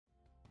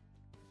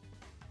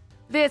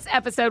This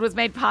episode was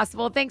made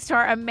possible thanks to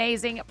our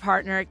amazing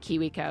partner,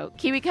 KiwiCo.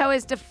 KiwiCo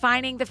is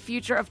defining the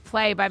future of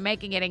play by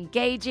making it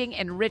engaging,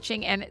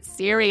 enriching, and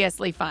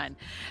seriously fun.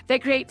 They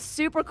create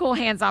super cool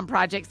hands-on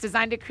projects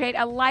designed to create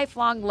a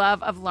lifelong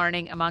love of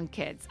learning among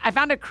kids. I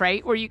found a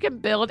crate where you can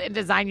build and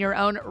design your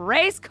own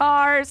race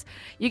cars.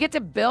 You get to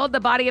build the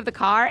body of the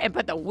car and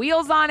put the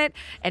wheels on it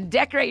and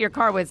decorate your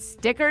car with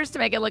stickers to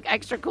make it look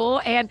extra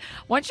cool. And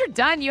once you're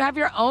done, you have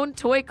your own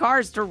toy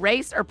cars to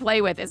race or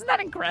play with. Isn't that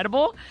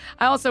incredible?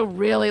 I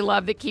also really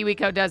love that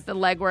KiwiCo does the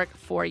legwork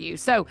for you.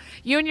 So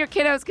you and your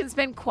kiddos can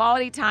spend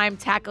quality time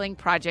tackling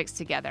projects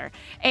together.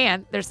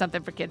 And there's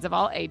something for kids of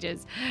all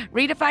ages.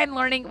 Redefine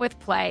learning with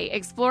play.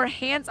 Explore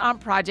hands-on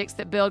projects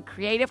that build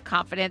creative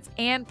confidence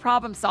and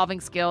problem-solving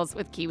skills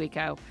with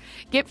KiwiCo.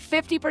 Get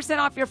 50%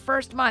 off your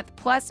first month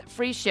plus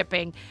free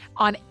shipping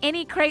on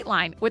any crate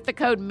line with the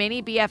code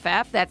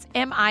MINIBFF. That's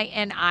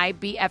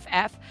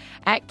MINIBFF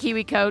at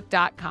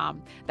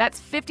KiwiCo.com. That's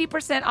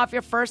 50% off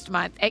your first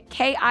month at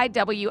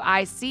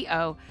KIWICO.com,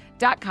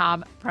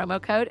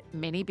 promo code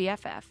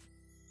MINIBFF.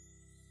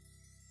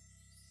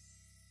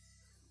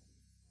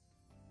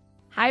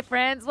 Hi,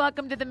 friends.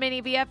 Welcome to the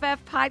Mini BFF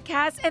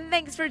podcast, and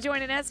thanks for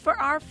joining us for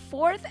our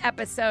fourth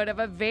episode of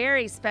a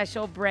very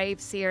special Brave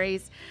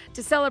series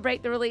to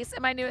celebrate the release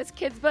of my newest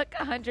kids book,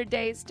 100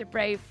 Days to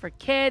Brave for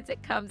Kids.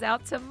 It comes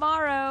out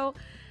tomorrow.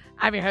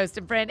 I'm your host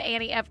and friend,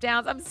 Annie F.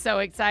 Downs. I'm so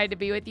excited to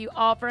be with you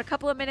all for a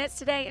couple of minutes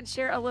today and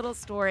share a little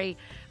story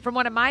from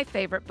one of my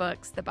favorite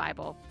books, the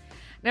Bible.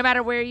 No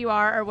matter where you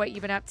are or what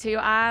you've been up to,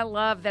 I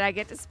love that I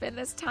get to spend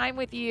this time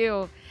with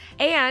you.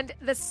 And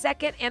the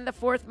second and the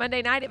fourth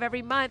Monday night of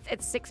every month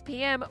at 6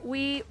 p.m.,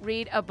 we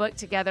read a book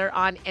together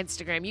on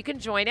Instagram. You can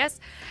join us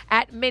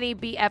at Mini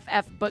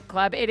BFF Book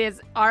Club. It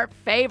is our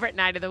favorite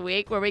night of the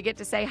week where we get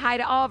to say hi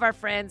to all of our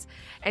friends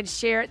and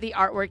share the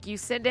artwork you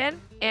send in.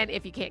 And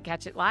if you can't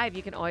catch it live,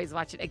 you can always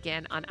watch it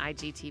again on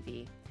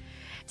IGTV.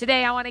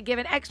 Today, I want to give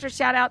an extra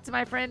shout out to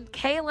my friend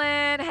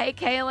Kaylin. Hey,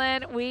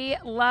 Kaylin, we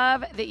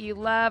love that you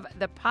love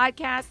the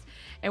podcast,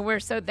 and we're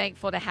so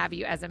thankful to have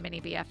you as a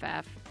Mini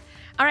BFF.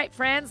 All right,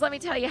 friends, let me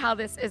tell you how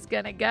this is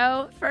going to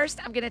go.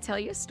 First, I'm going to tell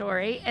you a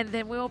story, and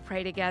then we'll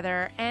pray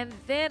together, and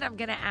then I'm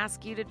going to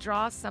ask you to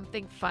draw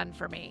something fun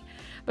for me,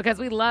 because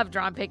we love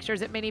drawing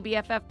pictures at Mini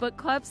BFF Book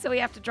Club, so we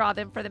have to draw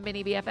them for the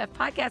Mini BFF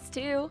podcast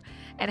too,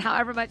 and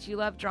however much you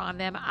love drawing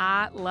them,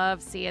 I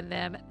love seeing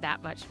them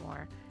that much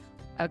more.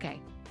 Okay.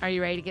 Are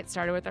you ready to get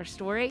started with our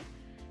story?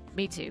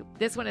 Me too.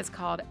 This one is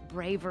called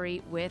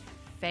Bravery with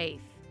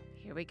Faith.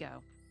 Here we go.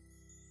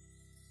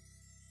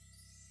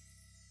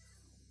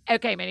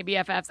 Okay, Mini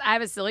BFFs, I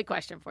have a silly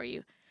question for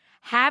you.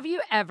 Have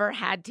you ever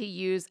had to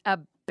use a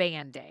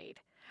Band-Aid?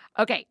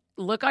 Okay,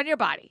 look on your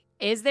body.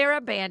 Is there a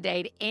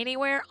Band-Aid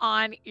anywhere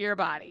on your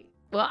body?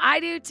 Well,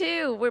 I do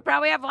too. We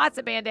probably have lots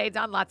of Band-Aids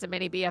on lots of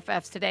Mini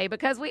BFFs today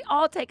because we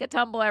all take a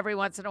tumble every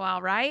once in a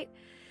while, right?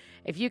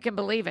 If you can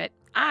believe it,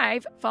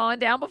 I've fallen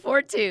down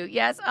before too.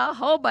 Yes, a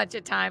whole bunch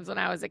of times when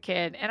I was a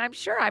kid. And I'm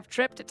sure I've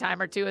tripped a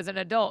time or two as an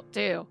adult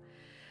too.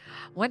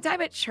 One time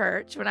at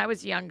church when I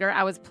was younger,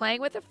 I was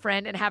playing with a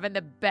friend and having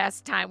the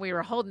best time. We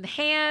were holding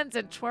hands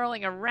and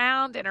twirling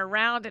around and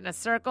around in a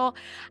circle.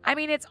 I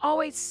mean, it's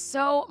always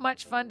so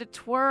much fun to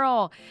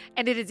twirl.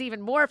 And it is even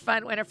more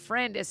fun when a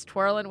friend is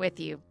twirling with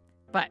you.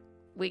 But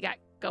we got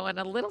going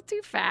a little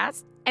too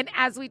fast. And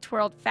as we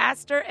twirled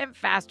faster and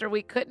faster,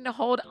 we couldn't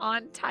hold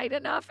on tight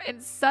enough.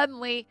 And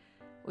suddenly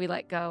we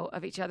let go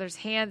of each other's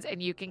hands.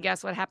 And you can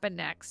guess what happened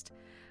next.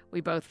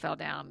 We both fell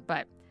down,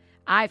 but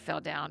I fell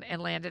down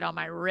and landed on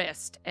my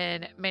wrist.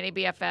 And Mini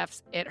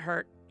BFFs, it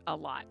hurt a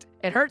lot.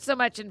 It hurt so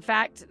much, in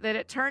fact, that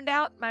it turned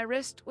out my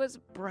wrist was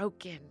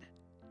broken.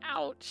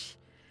 Ouch.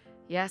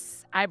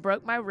 Yes, I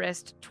broke my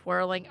wrist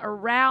twirling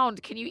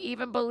around. Can you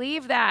even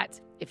believe that?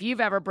 If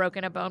you've ever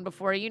broken a bone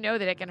before, you know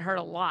that it can hurt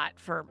a lot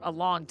for a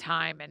long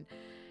time, and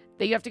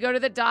that you have to go to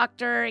the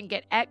doctor and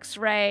get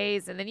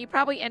x-rays, and then you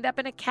probably end up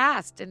in a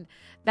cast, and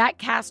that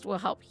cast will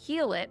help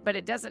heal it, but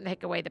it doesn't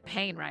take away the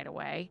pain right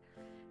away.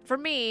 For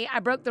me,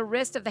 I broke the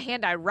wrist of the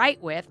hand I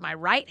write with, my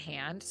right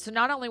hand, so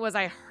not only was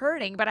I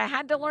hurting, but I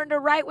had to learn to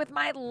write with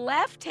my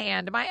left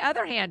hand, my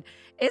other hand.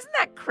 Isn't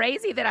that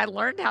crazy that I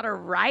learned how to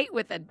write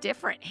with a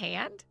different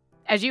hand?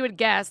 As you would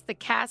guess, the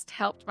cast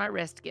helped my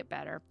wrist get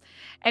better.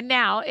 And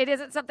now it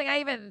isn't something I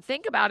even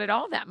think about at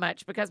all that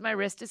much because my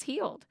wrist is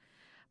healed.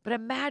 But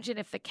imagine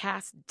if the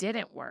cast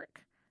didn't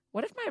work.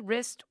 What if my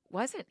wrist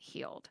wasn't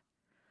healed?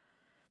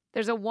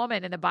 There's a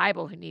woman in the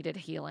Bible who needed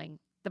healing.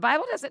 The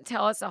Bible doesn't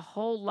tell us a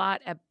whole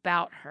lot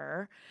about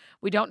her.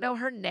 We don't know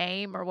her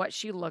name or what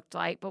she looked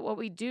like, but what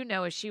we do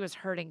know is she was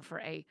hurting for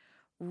a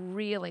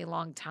really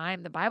long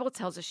time. The Bible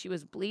tells us she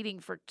was bleeding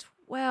for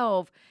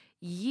 12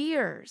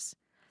 years.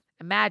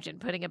 Imagine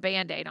putting a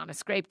Band-Aid on a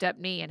scraped up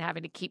knee and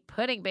having to keep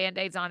putting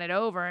Band-Aids on it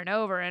over and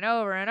over and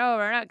over and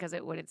over and over because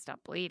it wouldn't stop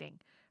bleeding.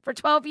 For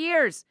 12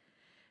 years.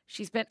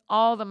 She spent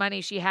all the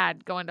money she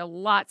had going to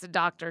lots of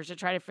doctors to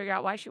try to figure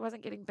out why she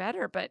wasn't getting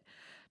better, but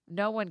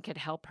no one could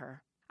help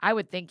her. I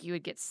would think you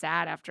would get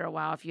sad after a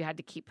while if you had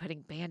to keep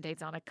putting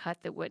Band-Aids on a cut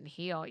that wouldn't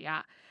heal.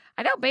 Yeah,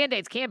 I know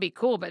Band-Aids can be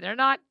cool, but they're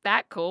not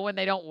that cool when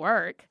they don't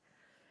work.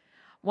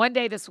 One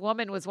day, this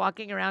woman was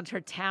walking around her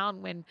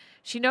town when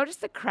she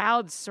noticed the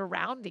crowds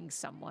surrounding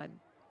someone.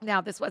 Now,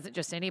 this wasn't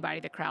just anybody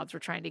the crowds were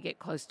trying to get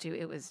close to.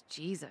 It was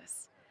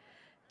Jesus.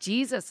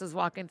 Jesus was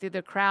walking through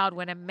the crowd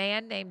when a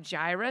man named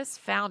Jairus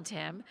found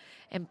him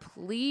and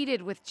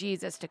pleaded with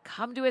Jesus to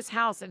come to his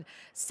house and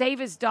save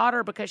his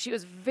daughter because she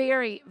was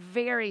very,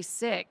 very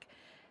sick.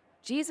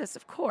 Jesus,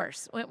 of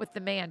course, went with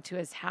the man to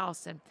his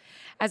house. And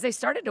as they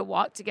started to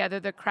walk together,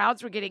 the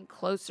crowds were getting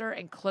closer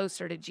and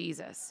closer to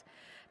Jesus,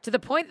 to the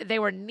point that they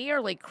were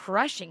nearly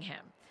crushing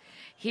him.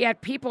 He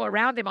had people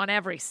around him on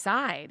every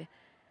side.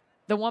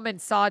 The woman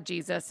saw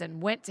Jesus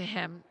and went to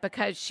him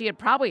because she had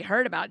probably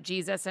heard about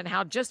Jesus and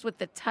how just with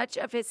the touch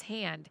of his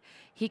hand,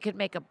 he could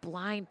make a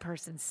blind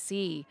person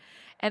see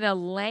and a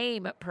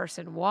lame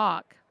person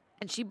walk.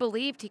 And she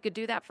believed he could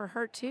do that for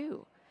her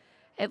too.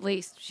 At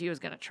least she was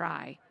going to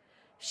try.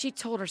 She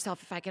told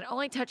herself, if I can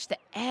only touch the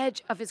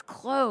edge of his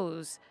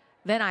clothes,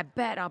 then I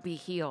bet I'll be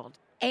healed.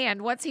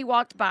 And once he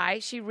walked by,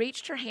 she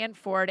reached her hand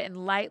forward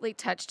and lightly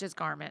touched his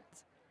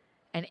garments.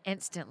 And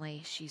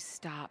instantly she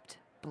stopped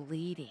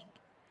bleeding.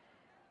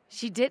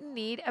 She didn't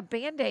need a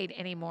Band-Aid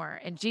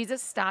anymore. And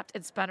Jesus stopped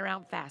and spun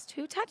around fast.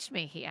 Who touched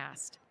me? He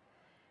asked.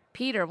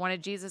 Peter, one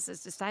of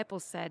Jesus'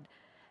 disciples, said,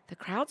 the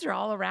crowds are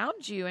all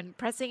around you and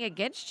pressing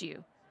against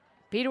you.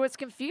 Peter was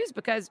confused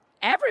because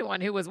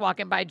everyone who was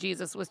walking by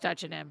Jesus was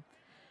touching him.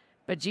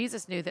 But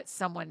Jesus knew that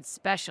someone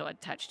special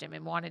had touched him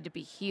and wanted to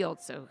be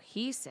healed. So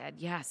he said,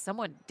 yeah,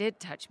 someone did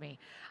touch me.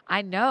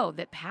 I know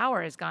that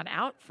power has gone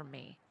out from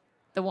me.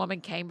 The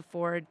woman came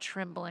forward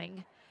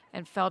trembling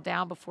and fell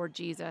down before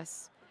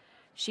Jesus.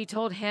 She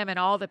told him and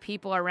all the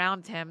people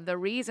around him the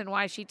reason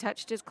why she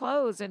touched his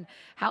clothes and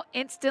how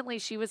instantly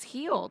she was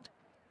healed.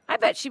 I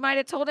bet she might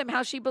have told him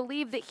how she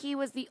believed that he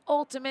was the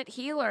ultimate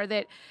healer,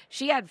 that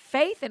she had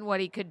faith in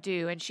what he could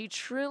do, and she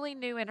truly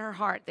knew in her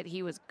heart that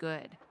he was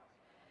good.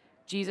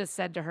 Jesus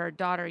said to her,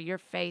 daughter, your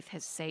faith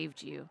has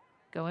saved you.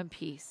 Go in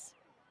peace.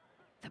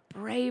 The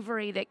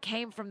bravery that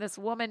came from this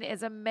woman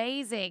is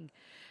amazing.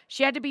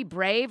 She had to be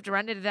brave to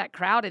run into that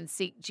crowd and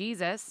seek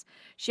Jesus.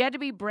 She had to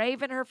be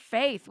brave in her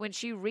faith when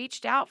she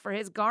reached out for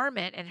his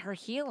garment and her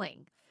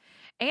healing.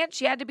 And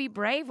she had to be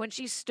brave when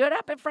she stood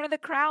up in front of the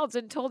crowds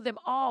and told them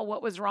all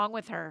what was wrong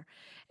with her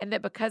and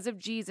that because of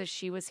Jesus,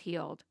 she was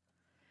healed.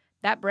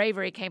 That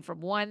bravery came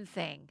from one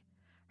thing,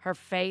 her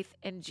faith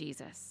in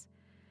Jesus.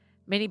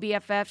 Mini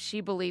BFF, she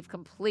believed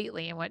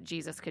completely in what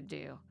Jesus could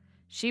do.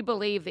 She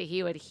believed that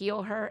he would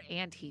heal her,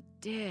 and he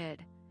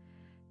did.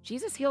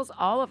 Jesus heals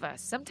all of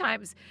us.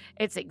 Sometimes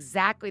it's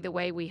exactly the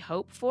way we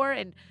hope for,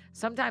 and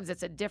sometimes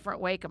it's a different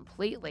way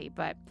completely,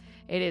 but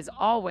it is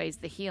always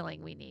the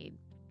healing we need.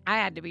 I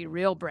had to be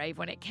real brave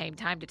when it came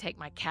time to take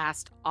my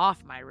cast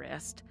off my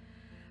wrist.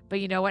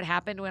 But you know what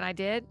happened when I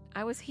did?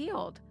 I was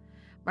healed.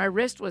 My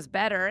wrist was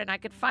better, and I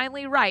could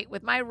finally write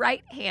with my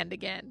right hand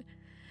again.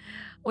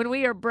 When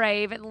we are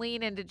brave and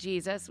lean into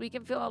Jesus, we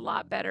can feel a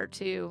lot better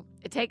too.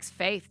 It takes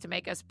faith to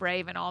make us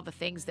brave in all the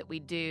things that we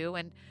do,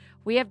 and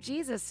we have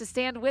Jesus to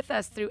stand with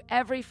us through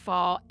every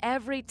fall,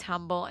 every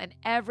tumble, and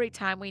every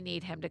time we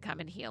need him to come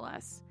and heal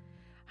us.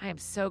 I am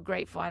so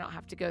grateful I don't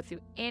have to go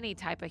through any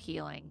type of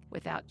healing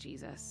without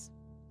Jesus.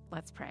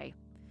 Let's pray.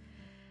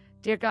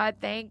 Dear God,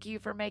 thank you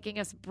for making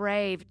us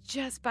brave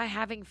just by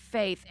having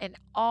faith in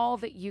all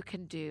that you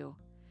can do.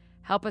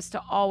 Help us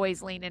to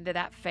always lean into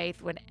that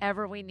faith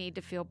whenever we need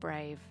to feel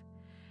brave.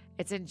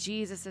 It's in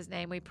Jesus'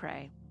 name we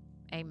pray.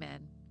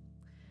 Amen.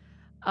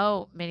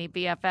 Oh, Mini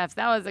BFFs,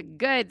 that was a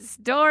good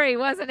story,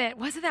 wasn't it?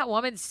 Wasn't that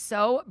woman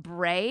so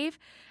brave?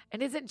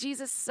 And isn't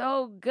Jesus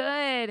so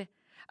good?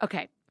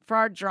 Okay, for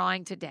our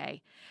drawing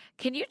today,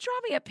 can you draw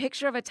me a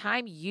picture of a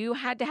time you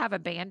had to have a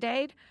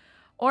Band-Aid?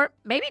 Or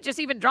maybe just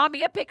even draw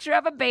me a picture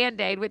of a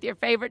Band-Aid with your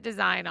favorite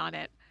design on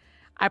it.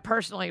 I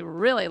personally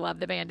really love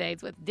the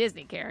Band-Aids with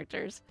Disney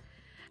characters.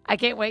 I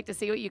can't wait to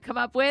see what you come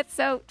up with.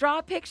 So draw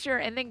a picture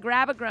and then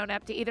grab a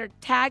grown-up to either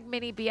tag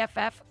Mini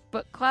BFF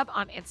Book Club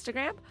on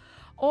Instagram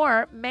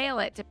or mail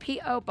it to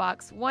P.O.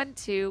 Box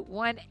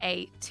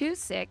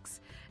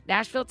 121826,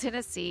 Nashville,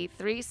 Tennessee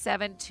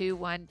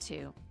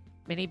 37212.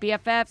 Mini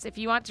BFFs, if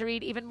you want to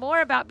read even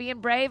more about being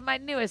brave, my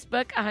newest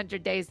book,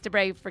 100 Days to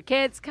Brave for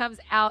Kids, comes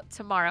out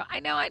tomorrow. I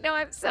know,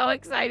 I'm so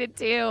excited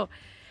too.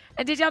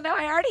 And did y'all know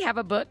I already have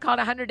a book called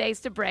 100 Days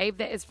to Brave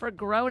that is for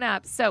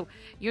grown-ups. So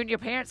you and your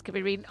parents could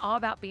be reading all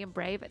about being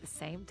brave at the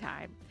same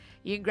time.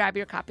 You can grab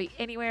your copy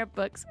anywhere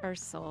books are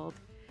sold.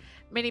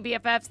 Mini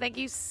BFFs, thank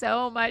you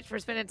so much for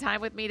spending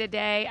time with me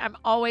today. I'm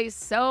always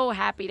so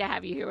happy to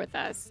have you here with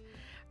us.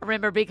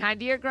 Remember, be kind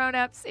to your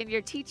grown-ups and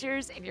your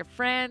teachers and your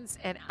friends,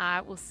 and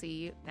I will see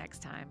you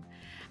next time.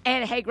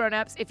 And hey,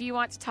 grown-ups, if you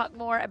want to talk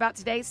more about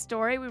today's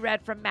story, we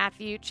read from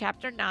Matthew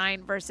chapter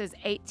 9, verses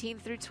 18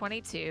 through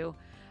 22,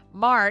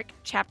 Mark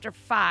chapter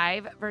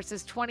 5,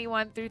 verses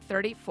 21 through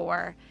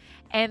 34,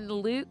 and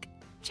Luke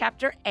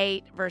chapter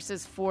 8,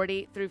 verses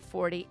 40 through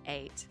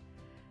 48.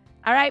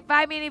 All right,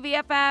 bye, Mini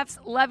BFFs.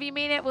 Love you,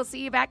 mean it. We'll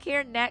see you back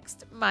here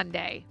next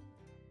Monday.